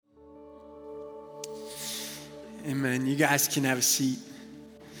Amen. You guys can have a seat.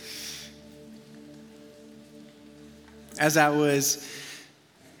 As I was,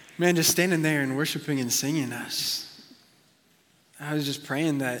 just standing there and worshiping and singing, I was just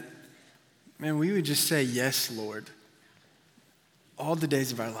praying that, we would just say, yes, Lord, all the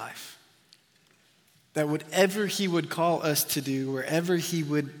days of our life. That whatever he would call us to do, wherever he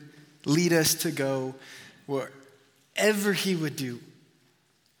would lead us to go, wherever he would do,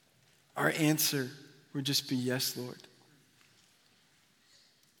 our answer would just be, yes, Lord.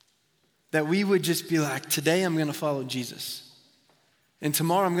 That we would just be like, today I'm going to follow Jesus. And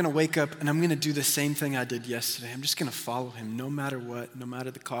tomorrow I'm going to wake up and I'm going to do the same thing I did yesterday. I'm just going to follow him no matter what, no matter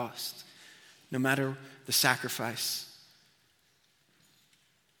the cost, no matter the sacrifice.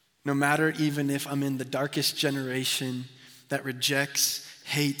 No matter even if I'm in the darkest generation that rejects,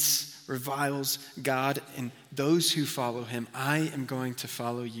 hates, reviles God and those who follow him, I am going to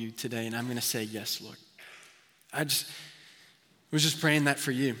follow you today, and I'm going to say, yes, Lord. I was just praying that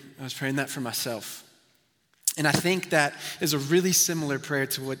for you. I was praying that for myself. And I think that is a really similar prayer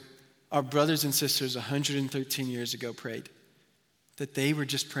to what our brothers and sisters 113 years ago prayed. That they were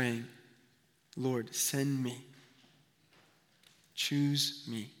just praying, Lord, send me. Choose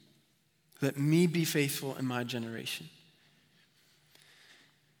me. Let me be faithful in my generation.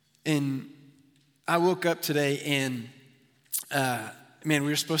 And I woke up today and, we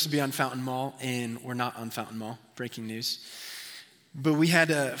were supposed to be on Fountain Mall, and we're not on Fountain Mall, breaking news. But we had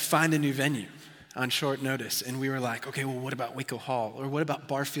to find a new venue on short notice. And we were like, okay, well, what about Waco Hall? Or what about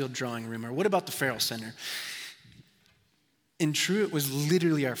Barfield Drawing Room? Or what about the Farrell Center? In true, it was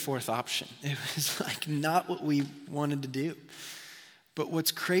literally our fourth option. It was like not what we wanted to do. But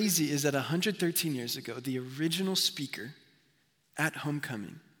what's crazy is that 113 years ago, the original speaker at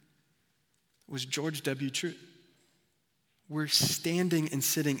Homecoming was George W. Truett. We're standing and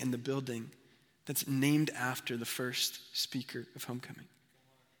sitting in the building that's named after the first speaker of Homecoming.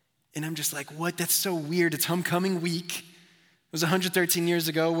 And I'm just like, what? That's so weird. It's Homecoming week. It was 113 years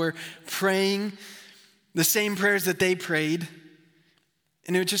ago. We're praying the same prayers that they prayed.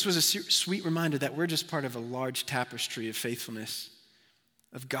 And it just was a sweet reminder that we're just part of a large tapestry of faithfulness,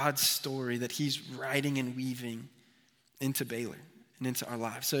 of God's story that he's writing and weaving into Baylor and into our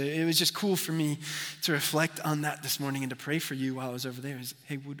lives. So it was just cool for me to reflect on that this morning and to pray for you while I was over there. Is,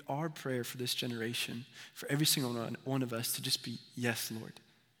 hey, would our prayer for this generation, for every single one of us to just be, yes, Lord,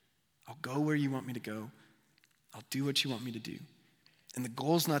 I'll go where you want me to go. I'll do what you want me to do. And the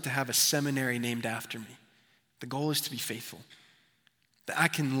goal is not to have a seminary named after me. The goal is to be faithful. That I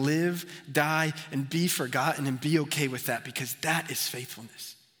can live, die, and be forgotten and be okay with that because that is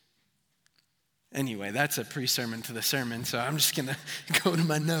faithfulness. Anyway, that's a pre-sermon to the sermon, so I'm just going to go to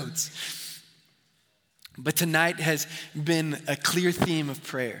my notes. But tonight has been a clear theme of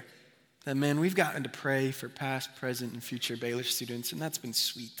prayer. That, we've gotten to pray for past, present, and future Baylor students, and that's been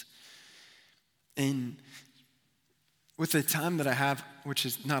sweet. And with the time that I have, which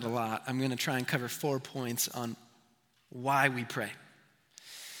is not a lot, I'm going to try and cover 4 points on why we pray.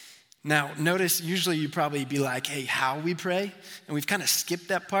 Now, notice usually you probably be like, hey, how we pray? And we've kind of skipped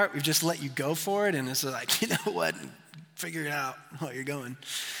that part. We've just let you go for it. And it's like, you know what? Figure it out while you're going.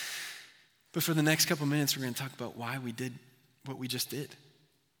 But for the next couple minutes, we're going to talk about why we did what we just did.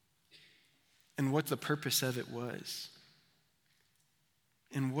 And what the purpose of it was.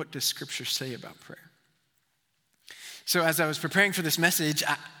 And what does Scripture say about prayer? So as I was preparing for this message,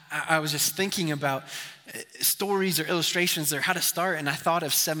 I was just thinking about stories or illustrations or how to start, and I thought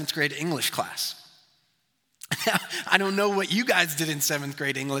of 7th grade English class. I don't know what you guys did in 7th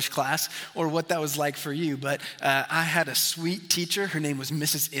grade English class or what that was like for you, but I had a sweet teacher. Her name was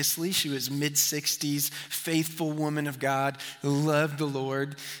Mrs. Isley. She was mid-60s, faithful woman of God, loved the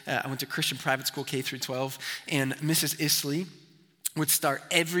Lord. I went to Christian private school K through 12, and Mrs. Isley would start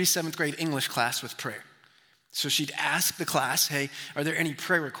every 7th grade English class with prayer. So she'd ask the class, hey, are there any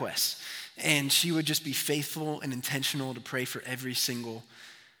prayer requests? And she would just be faithful and intentional to pray for every single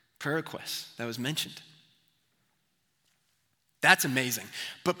prayer request that was mentioned. That's amazing.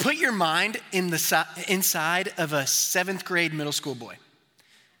 But put your mind inside of a 7th grade middle school boy.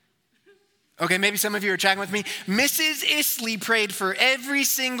 Okay, maybe some of you are tracking with me. Mrs. Isley prayed for every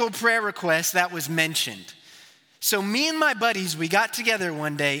single prayer request that was mentioned. So me and my buddies, we got together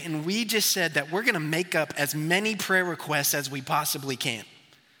one day and we just said that we're going to make up as many prayer requests as we possibly can.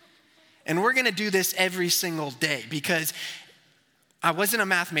 And we're going to do this every single day because I wasn't a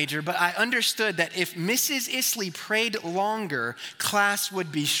math major, but I understood that if Mrs. Isley prayed longer, class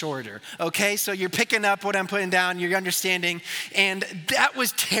would be shorter. Okay, so you're picking up what I'm putting down, you're understanding. And that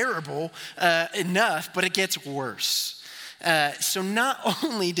was terrible enough, but it gets worse. So not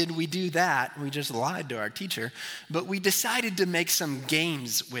only did we do that, we just lied to our teacher, but we decided to make some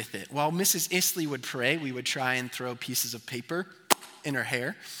games with it. While Mrs. Isley would pray, we would try and throw pieces of paper in her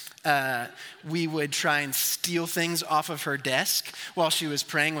hair. We would try and steal things off of her desk while she was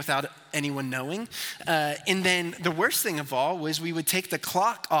praying without anyone knowing. And then the worst thing of all was we would take the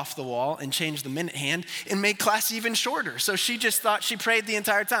clock off the wall and change the minute hand and make class even shorter. So she just thought she prayed the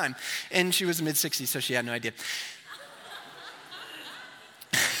entire time. And she was mid-60s, so she had no idea.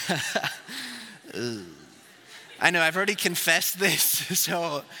 I know, I've already confessed this,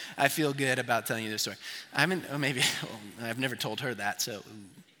 so I feel good about telling you this story. I've never told her that, so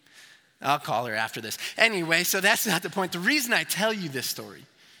I'll call her after this. Anyway, so that's not the point. The reason I tell you this story,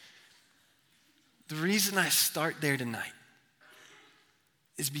 the reason I start there tonight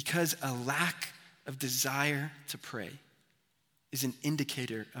is because a lack of desire to pray is an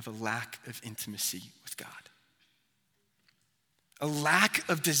indicator of a lack of intimacy with God. A lack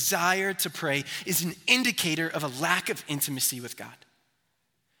of desire to pray is an indicator of a lack of intimacy with God.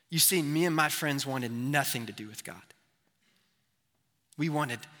 You see, me and my friends wanted nothing to do with God. We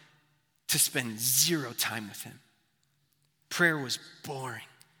wanted to spend zero time with him. Prayer was boring.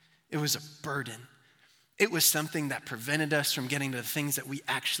 It was a burden. It was something that prevented us from getting to the things that we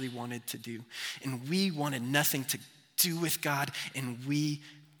actually wanted to do. And we wanted nothing to do with God, and we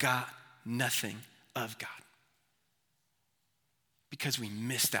got nothing of God because we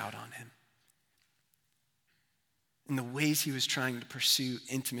missed out on him. In the ways he was trying to pursue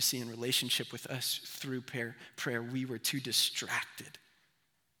intimacy and relationship with us through prayer, we were too distracted.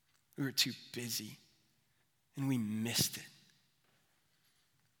 We were too busy, and we missed it.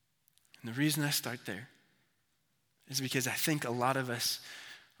 And the reason I start there is because I think a lot of us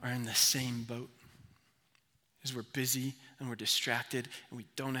are in the same boat. Is we're busy and we're distracted and we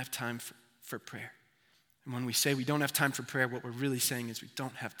don't have time for prayer. And when we say we don't have time for prayer, what we're really saying is we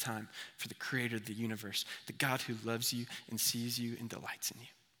don't have time for the creator of the universe, the God who loves you and sees you and delights in you.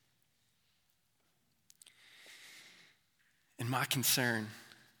 And my concern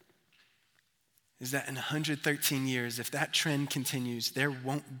is that in 113 years, if that trend continues, there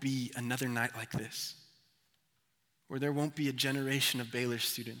won't be another night like this, where there won't be a generation of Baylor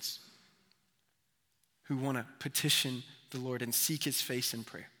students who want to petition the Lord and seek his face in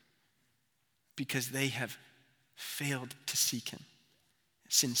prayer because they have failed to seek him,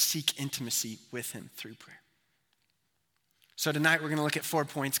 seek intimacy with him through prayer. So tonight we're going to look at 4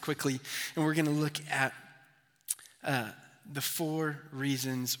 points quickly, and we're going to look at the 4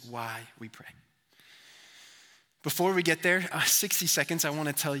 reasons why we pray. Before we get there, 60 seconds, I want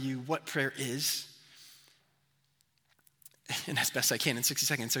to tell you what prayer is. And as best I can in 60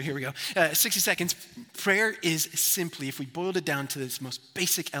 seconds, so here we go. 60 seconds, prayer is simply, if we boiled it down to this most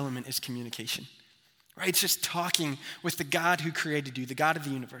basic element, is communication. Right? It's just talking with the God who created you, the God of the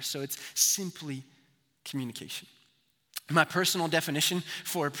universe. So it's simply communication. My personal definition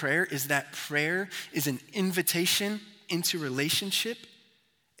for prayer is that prayer is an invitation into relationship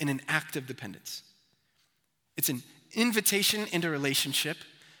and an act of dependence. It's an invitation into relationship,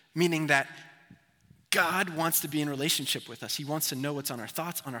 meaning that God wants to be in relationship with us. He wants to know what's on our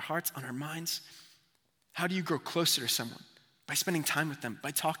thoughts, on our hearts, on our minds. How do you grow closer to someone? By spending time with them,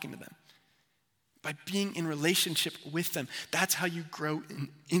 by talking to them, by being in relationship with them. That's how you grow in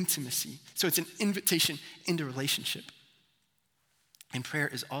intimacy. So it's an invitation into relationship. And prayer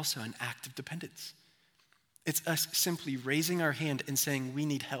is also an act of dependence. It's us simply raising our hand and saying we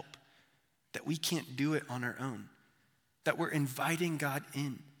need help, that we can't do it on our own, that we're inviting God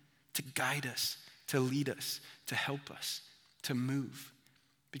in to guide us, to lead us, to help us, to move.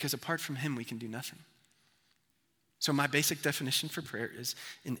 Because apart from him, we can do nothing. So my basic definition for prayer is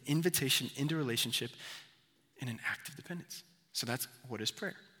an invitation into relationship and an act of dependence. So that's what is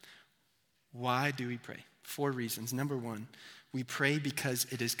prayer. Why do we pray? 4 reasons. Number 1, we pray because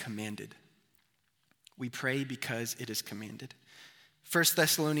it is commanded. We pray because it is commanded. 1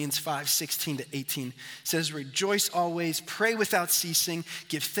 Thessalonians 5:16-18 says, "Rejoice always, pray without ceasing,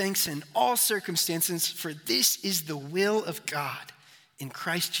 give thanks in all circumstances, for this is the will of God in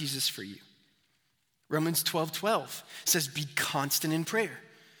Christ Jesus for you." Romans 12:12 says, "Be constant in prayer."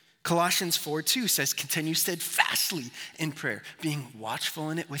 Colossians 4:2 says, "Continue steadfastly in prayer, being watchful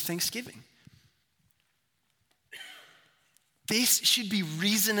in it with thanksgiving." This should be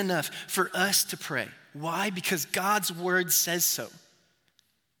reason enough for us to pray. Why? Because God's word says so.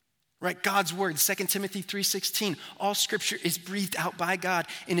 Right? God's word, 2 Timothy 3:16, all scripture is breathed out by God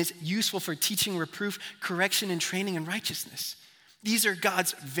and is useful for teaching, reproof, correction, and training in righteousness. These are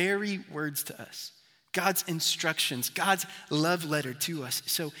God's very words to us, God's instructions, God's love letter to us.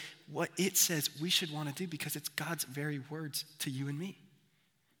 So what it says we should want to do because it's God's very words to you and me.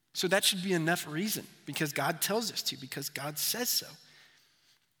 So that should be enough reason because God tells us to, because God says so.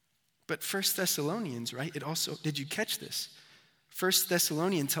 But 1 Thessalonians, right? It also, did you catch this? 1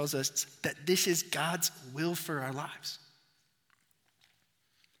 Thessalonians tells us that this is God's will for our lives.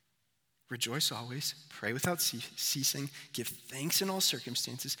 Rejoice always, pray without ceasing, give thanks in all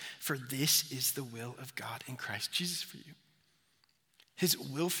circumstances, for this is the will of God in Christ Jesus for you. His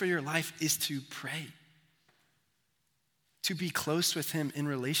will for your life is to pray, to be close with him in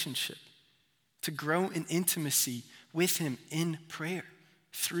relationship, to grow in intimacy with him in prayer,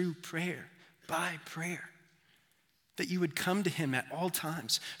 through prayer, by prayer. That you would come to him at all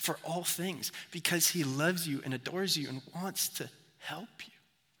times for all things because he loves you and adores you and wants to help you.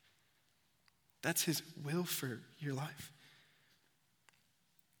 That's his will for your life.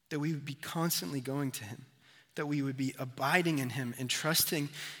 That we would be constantly going to him. That we would be abiding in him and trusting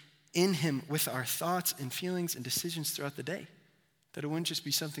in him with our thoughts and feelings and decisions throughout the day. That it wouldn't just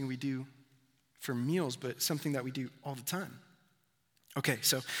be something we do for meals, but something that we do all the time. Okay,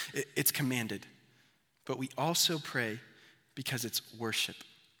 so it's commanded. But we also pray because it's worship.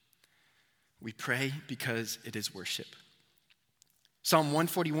 We pray because it is worship. Psalm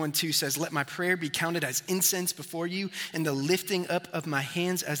 141:2 says, let my prayer be counted as incense before you and the lifting up of my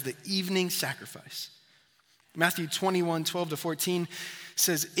hands as the evening sacrifice. Matthew 21:12-14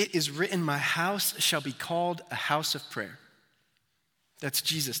 says, it is written, my house shall be called a house of prayer. That's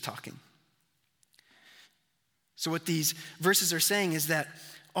Jesus talking. So what these verses are saying is that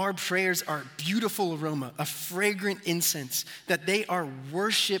our prayers are a beautiful aroma, a fragrant incense, that they are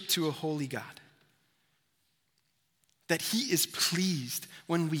worship to a holy God. That he is pleased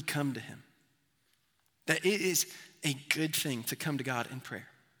when we come to him. That it is a good thing to come to God in prayer.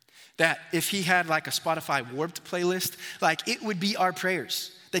 That if he had like a Spotify Warped playlist, like it would be our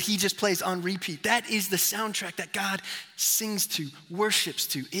prayers that he just plays on repeat. That is the soundtrack that God sings to, worships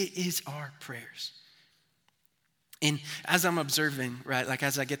to. It is our prayers. And as I'm observing, right, like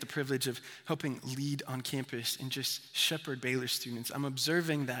as I get the privilege of helping lead on campus and just shepherd Baylor students, I'm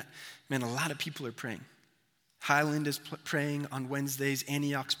observing that, man, a lot of people are praying. Highland is praying on Wednesdays.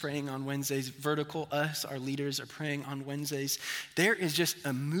 Antioch's praying on Wednesdays. Vertical, us, our leaders, are praying on Wednesdays. There is just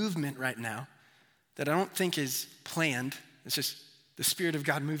a movement right now that I don't think is planned. It's just the Spirit of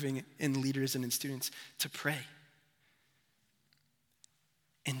God moving in leaders and in students to pray.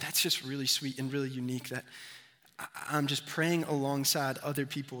 And that's just really sweet and really unique that I'm just praying alongside other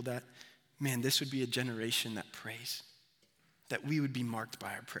people that, man, this would be a generation that prays, that we would be marked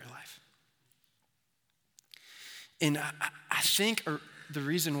by our prayer life. And I think the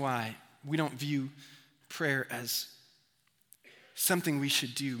reason why we don't view prayer as something we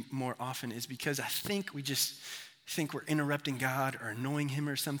should do more often is because I think we just think we're interrupting God or annoying him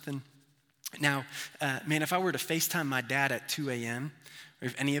or something. Now, man, if I were to FaceTime my dad at 2 a.m., or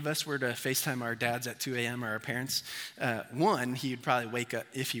if any of us were to FaceTime our dads at 2 a.m. or our parents, one, he would probably wake up,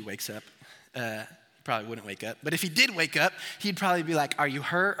 if he wakes up, probably wouldn't wake up. But if he did wake up, he'd probably be like, are you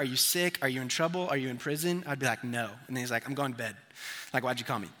hurt? Are you sick? Are you in trouble? Are you in prison? I'd be like, no. And then he's like, I'm going to bed. Like, why'd you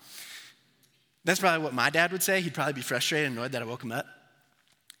call me? That's probably what my dad would say. He'd probably be frustrated and annoyed that I woke him up.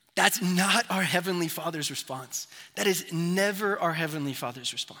 That's not our Heavenly Father's response. That is never our Heavenly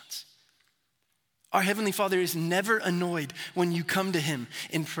Father's response. Our Heavenly Father is never annoyed when you come to him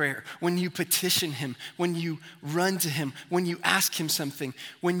in prayer, when you petition him, when you run to him, when you ask him something,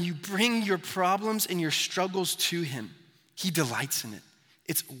 when you bring your problems and your struggles to him. He delights in it.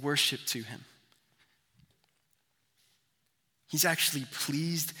 It's worship to him. He's actually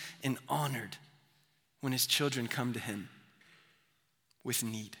pleased and honored when his children come to him with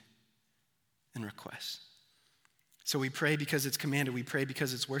need and requests. So we pray because it's commanded, we pray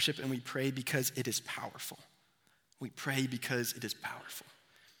because it's worship, and we pray because it is powerful. We pray because it is powerful.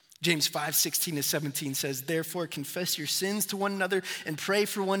 James 5:16-17 says, therefore confess your sins to one another and pray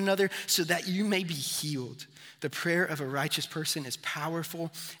for one another so that you may be healed. The prayer of a righteous person is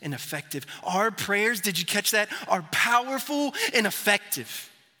powerful and effective. Our prayers, did you catch that? Are powerful and effective.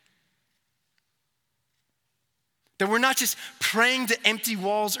 That we're not just praying to empty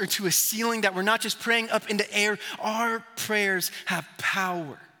walls or to a ceiling, that we're not just praying up into air. Our prayers have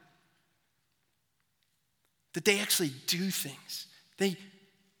power. That they actually do things. They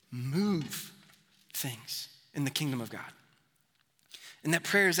move things in the kingdom of God. And that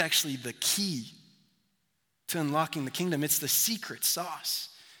prayer is actually the key to unlocking the kingdom. It's the secret sauce.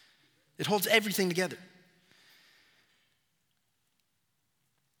 It holds everything together.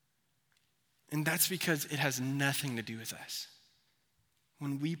 And that's because it has nothing to do with us.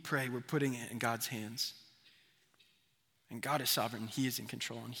 When we pray, we're putting it in God's hands. And God is sovereign, he is in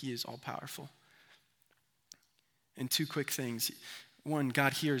control, and he is all powerful. And two quick things. One,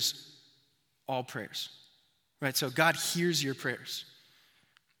 God hears all prayers, right? So God hears your prayers.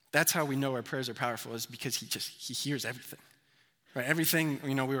 That's how we know our prayers are powerful, is because he hears everything, right? Everything,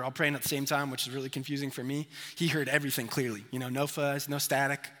 we were all praying at the same time, which is really confusing for me. He heard everything clearly, no fuzz, no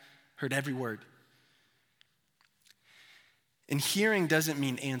static, heard every word. And hearing doesn't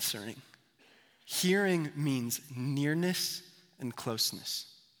mean answering. Hearing means nearness and closeness.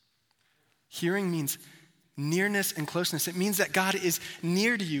 Hearing means nearness and closeness. It means that God is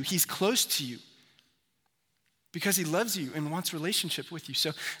near to you. He's close to you because he loves you and wants relationship with you.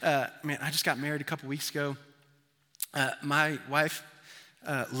 So, I just got married a couple weeks ago. My wife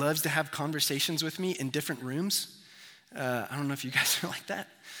loves to have conversations with me in different rooms. I don't know if you guys are like that,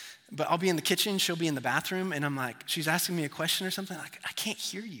 but I'll be in the kitchen, she'll be in the bathroom, and I'm like, she's asking me a question or something, like, I can't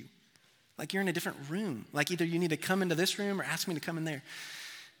hear you. Like, you're in a different room. Like, either you need to come into this room or ask me to come in there.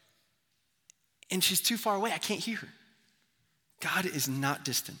 And she's too far away, I can't hear her. God is not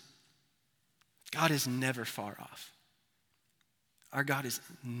distant. God is never far off. Our God is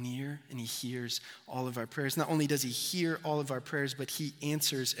near, and he hears all of our prayers. Not only does he hear all of our prayers, but he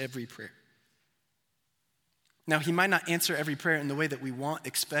answers every prayer. Now, he might not answer every prayer in the way that we want,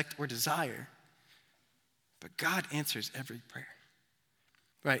 expect, or desire, but God answers every prayer,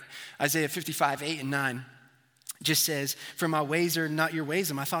 right? Isaiah 55, 8 and 9 just says, for my ways are not your ways,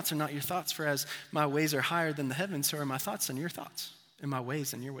 and my thoughts are not your thoughts. For as my ways are higher than the heavens, so are my thoughts than your thoughts, and my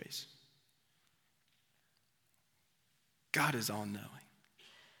ways than your ways. God is all-knowing.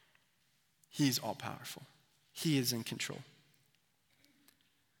 He's all-powerful. He is in control.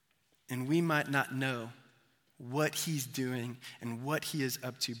 And we might not know what he's doing and what he is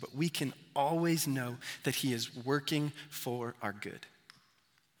up to, but we can always know that he is working for our good.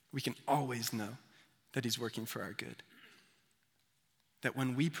 We can always know that he's working for our good. That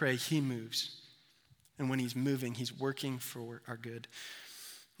when we pray, he moves. And when he's moving, he's working for our good.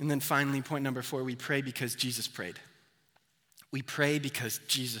 And then finally, point number 4, we pray because Jesus prayed. We pray because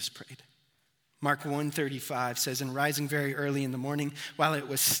Jesus prayed. Mark 1:35 says, and rising very early in the morning, while it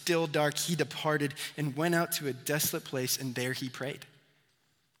was still dark, he departed and went out to a desolate place, and there he prayed.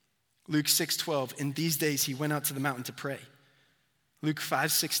 Luke 6:12, in these days he went out to the mountain to pray. Luke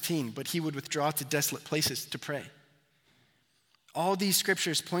 5:16, but he would withdraw to desolate places to pray. All these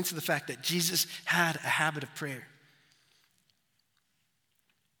scriptures point to the fact that Jesus had a habit of prayer.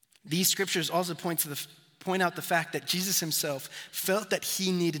 These scriptures also point out the fact that Jesus himself felt that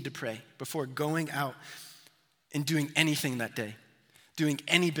he needed to pray before going out and doing anything that day, doing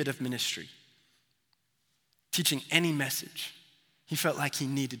any bit of ministry, teaching any message. He felt like he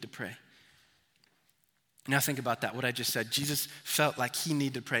needed to pray. Now think about that, what I just said. Jesus felt like he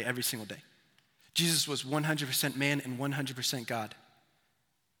needed to pray every single day. Jesus was 100% man and 100% God.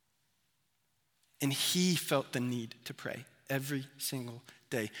 And he felt the need to pray every single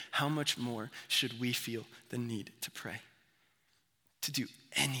day. How much more should we feel the need to pray? To do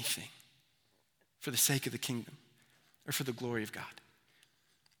anything for the sake of the kingdom or for the glory of God.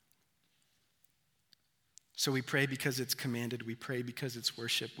 So we pray because it's commanded. We pray because it's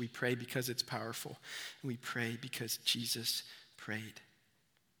worship. We pray because it's powerful. And we pray because Jesus prayed.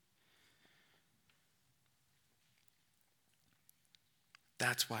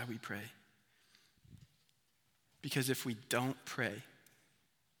 That's why we pray. Because if we don't pray,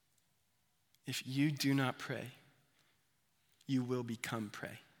 if you do not pray, you will become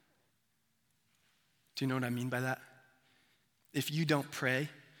prey. Do you know what I mean by that? If you don't pray,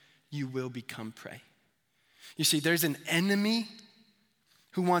 you will become prey. You see, there's an enemy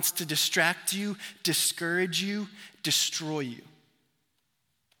who wants to distract you, discourage you, destroy you.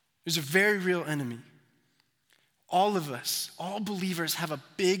 There's a very real enemy. All of us, all believers, have a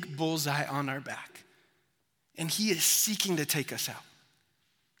big bullseye on our back. And he is seeking to take us out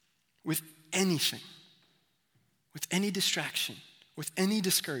with anything, with any distraction, with any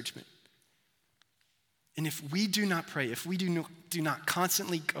discouragement. And if we do not pray, if we do not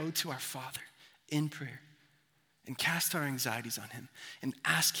constantly go to our Father in prayer and cast our anxieties on him and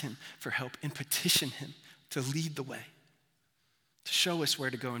ask him for help and petition him to lead the way, to show us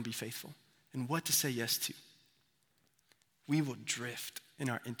where to go and be faithful and what to say yes to, we will drift in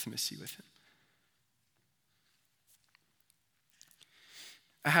our intimacy with him.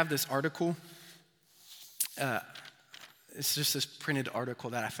 I have this article. It's just this printed article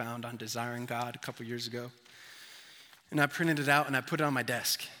that I found on Desiring God a couple years ago. And I printed it out and I put it on my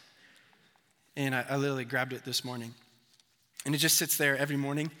desk. And I literally grabbed it this morning. And it just sits there every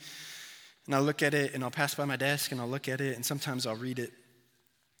morning. And I'll look at it and I'll pass by my desk and I'll look at it and sometimes I'll read it.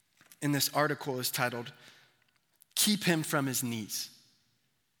 And this article is titled, Keep him from his knees.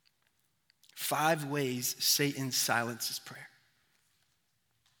 5 ways Satan silences prayer.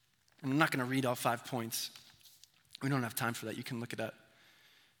 I'm not going to read all 5 points. We don't have time for that. You can look it up.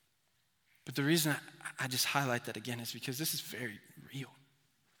 But the reason I just highlight that again is because this is very real.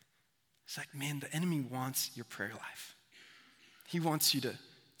 It's like, man, the enemy wants your prayer life. He wants you to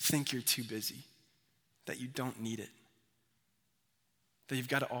think you're too busy, that you don't need it, that you've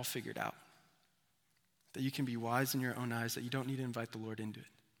got it all figured out, that you can be wise in your own eyes, that you don't need to invite the Lord into it.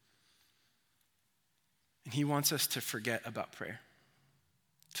 And he wants us to forget about prayer,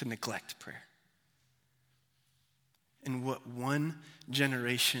 to neglect prayer. And what one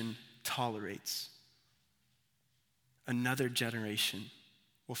generation tolerates, another generation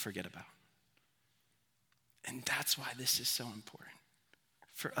will forget about. And that's why this is so important,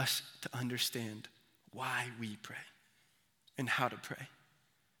 for us to understand why we pray and how to pray.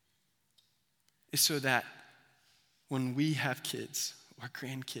 Is so that when we have kids or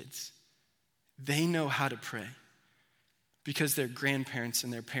grandkids, they know how to pray because their grandparents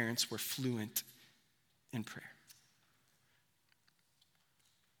and their parents were fluent in prayer.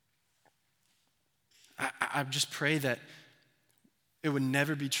 I just pray that it would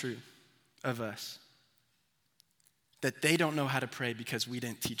never be true of us that they don't know how to pray because we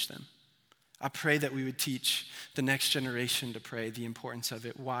didn't teach them. I pray that we would teach the next generation to pray, the importance of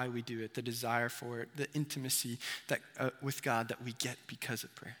it, why we do it, the desire for it, the intimacy that with God that we get because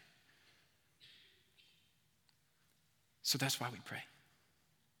of prayer. So that's why we pray.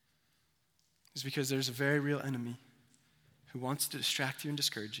 It's because there's a very real enemy who wants to distract you and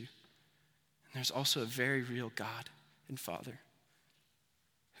discourage you. And there's also a very real God and Father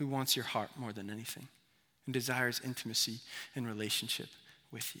who wants your heart more than anything and desires intimacy and relationship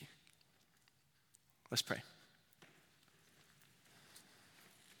with you. Let's pray.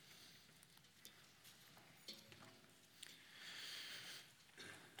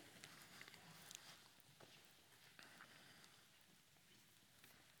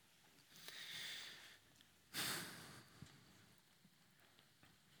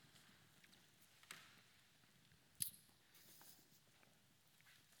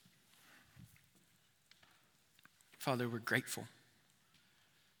 Father, we're grateful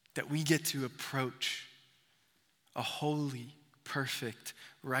that we get to approach a holy, perfect,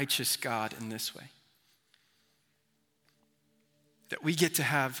 righteous God in this way. That we get to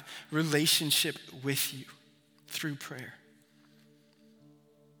have relationship with you through prayer.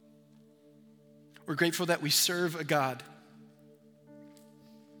 We're grateful that we serve a God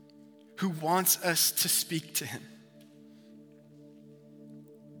who wants us to speak to him,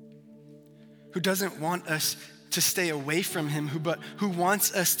 who doesn't want us to stay away from him, but who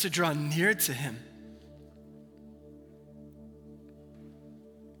wants us to draw near to him.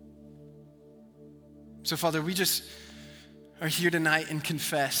 So, Father, we just are here tonight and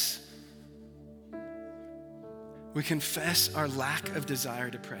confess. We confess our lack of desire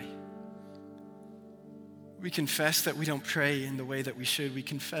to pray. We confess that we don't pray in the way that we should. We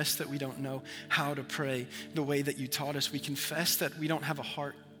confess that we don't know how to pray the way that you taught us. We confess that we don't have a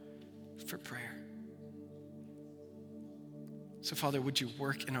heart for prayer. So, Father, would you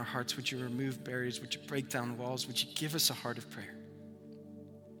work in our hearts? Would you remove barriers? Would you break down walls? Would you give us a heart of prayer?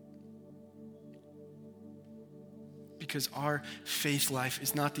 Because our faith life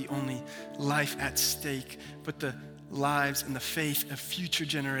is not the only life at stake, but the lives and the faith of future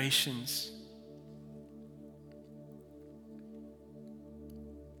generations.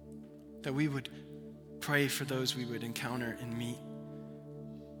 That we would pray for those we would encounter and meet.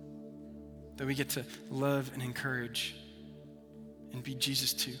 That we get to love and encourage and be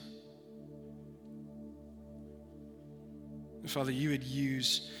Jesus too. Father, you would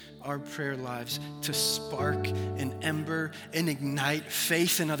use our prayer lives to spark and ember and ignite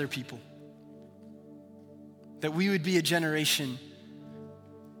faith in other people. That we would be a generation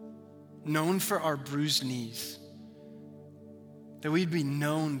known for our bruised knees. That we'd be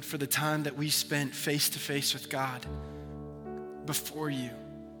known for the time that we spent face to face with God before you,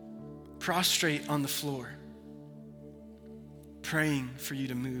 prostrate on the floor, praying for you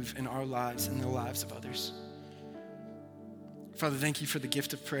to move in our lives and the lives of others. Father, thank you for the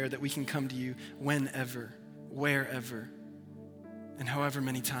gift of prayer, that we can come to you whenever, wherever, and however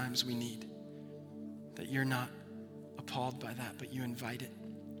many times we need. That you're not appalled by that, but you invite it.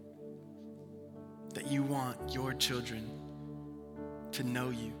 That you want your children to know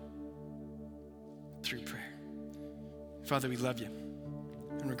you through prayer. Father, we love you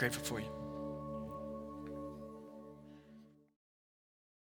and we're grateful for you.